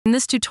In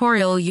this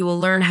tutorial, you will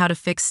learn how to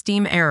fix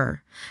Steam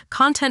error,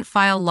 content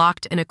file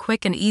locked in a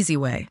quick and easy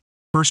way.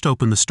 First,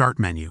 open the Start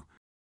menu.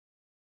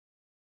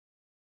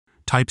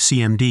 Type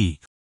CMD.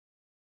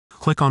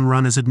 Click on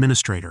Run as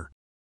Administrator.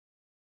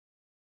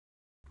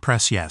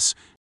 Press Yes.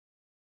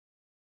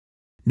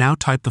 Now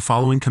type the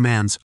following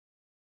commands: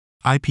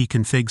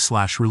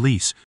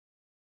 ipconfig/release.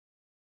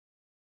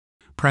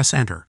 Press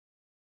Enter.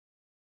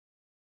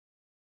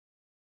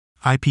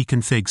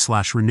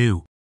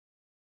 ipconfig/renew.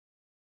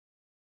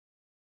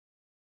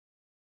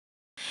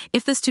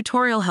 If this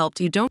tutorial helped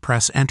you, don't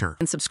Press Enter.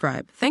 and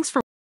subscribe. Thanks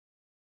for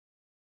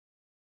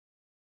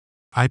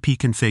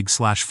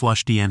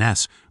ipconfig/flush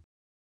DNS.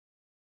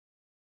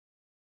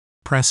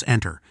 Press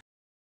Enter.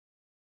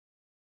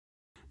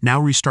 Now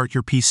restart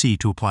your PC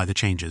to apply the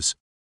changes.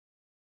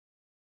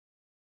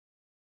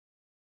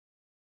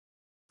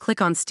 click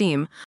on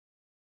Steam,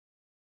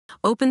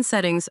 open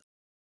Settings,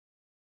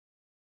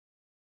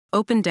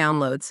 open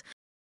Downloads.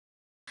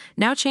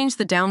 Now change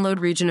the download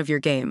region of your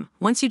game.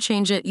 Once you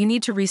change it, you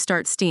need to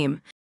restart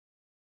Steam.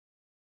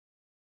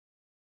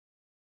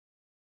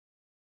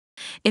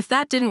 If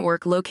that didn't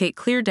work, locate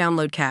Clear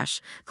Download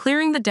Cache.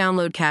 Clearing the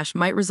download cache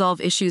might resolve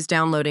issues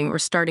downloading or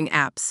starting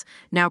apps.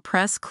 Now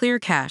press Clear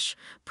Cache.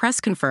 Press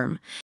Confirm.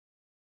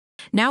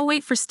 Now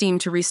wait for Steam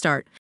to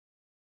restart.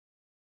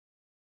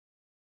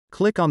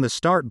 Click on the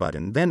Start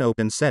button, then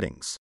open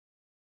Settings.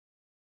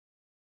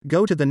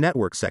 Go to the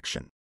Network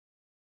section.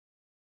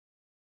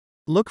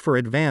 Look for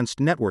Advanced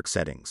Network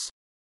Settings.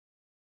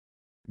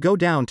 Go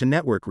down to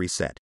Network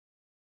Reset.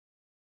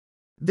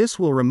 This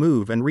will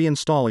remove and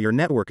reinstall your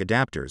network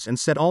adapters and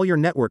set all your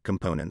network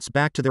components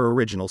back to their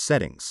original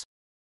settings.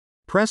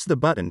 Press the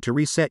button to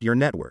reset your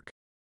network.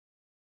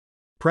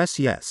 Press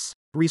Yes.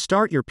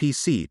 Restart your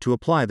PC to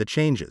apply the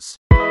changes.